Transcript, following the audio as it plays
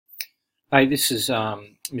Hey, this is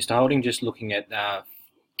Mr. Holding, just looking at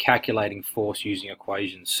calculating force using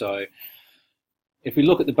equations. So if we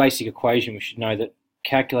look at the basic equation, we should know that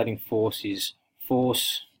calculating force is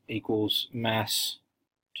force equals mass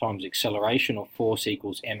times acceleration, or force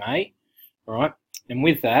equals ma, right? And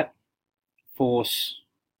with that, force,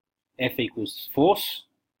 F equals force,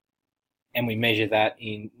 and we measure that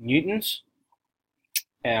in newtons.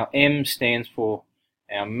 Our M stands for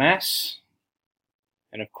our mass,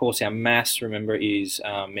 and of course our mass, remember, is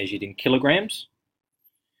measured in kilograms,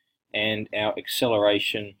 and our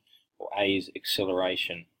acceleration, or A, is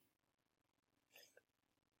acceleration.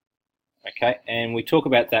 Okay, and we talk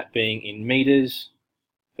about that being in meters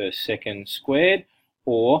per second squared,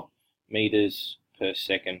 or meters per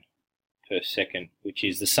second, which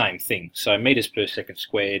is the same thing. So meters per second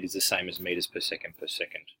squared is the same as meters per second.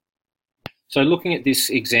 So looking at this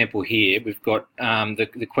example here, we've got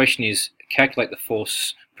the question is calculate the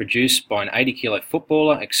force produced by an 80 kilo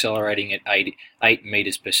footballer accelerating at 8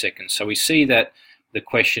 meters per second. So we see that the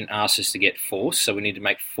question asks us to get force, so we need to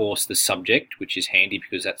make force the subject, which is handy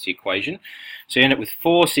because that's the equation. So you end up with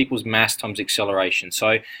force equals mass times acceleration.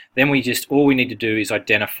 So then all we need to do is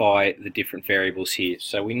identify the different variables here.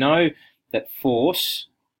 So we know that force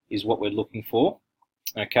is what we're looking for,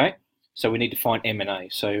 okay? So we need to find M and A.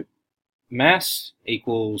 So mass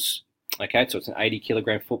equals, okay, so it's an 80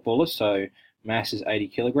 kilogram footballer, so mass is 80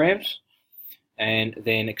 kilograms. And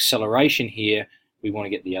then acceleration here, we want to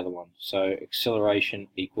get the other one. So acceleration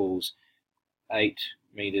equals 8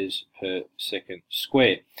 meters per second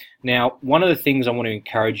squared. Now, one of the things I want to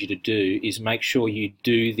encourage you to do is make sure you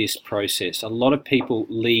do this process. A lot of people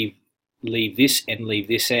leave this and leave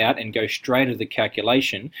this out and go straight into the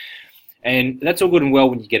calculation. And that's all good and well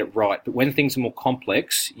when you get it right, but when things are more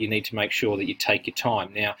complex, you need to make sure that you take your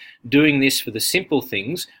time. Now, doing this for the simple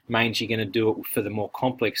things means you're going to do it for the more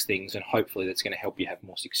complex things, and hopefully that's going to help you have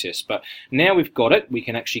more success. But now we've got it, we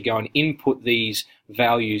can actually go and input these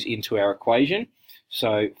values into our equation.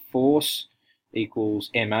 So force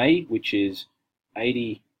equals ma, which is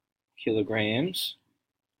 80 kilograms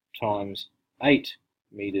times 8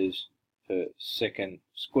 meters per second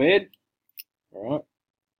squared. All right.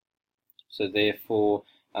 So therefore,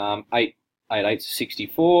 8 8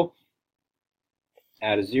 64,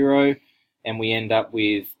 out of 0, and we end up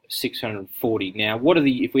with 640. Now,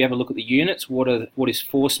 if we have a look at the units, what is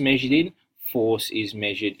force measured in? Force is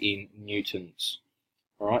measured in newtons.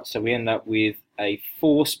 All right, so we end up with a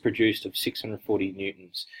force produced of 640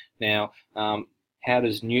 newtons. Now, how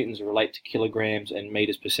does newtons relate to kilograms and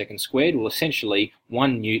meters per second squared? Well, essentially,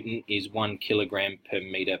 1 newton is 1 kilogram per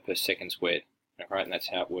meter per second squared. All right, and that's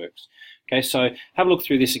how it works. Okay, so have a look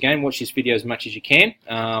through this again, watch this video as much as you can,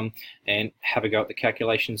 and have a go at the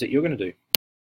calculations that you're going to do.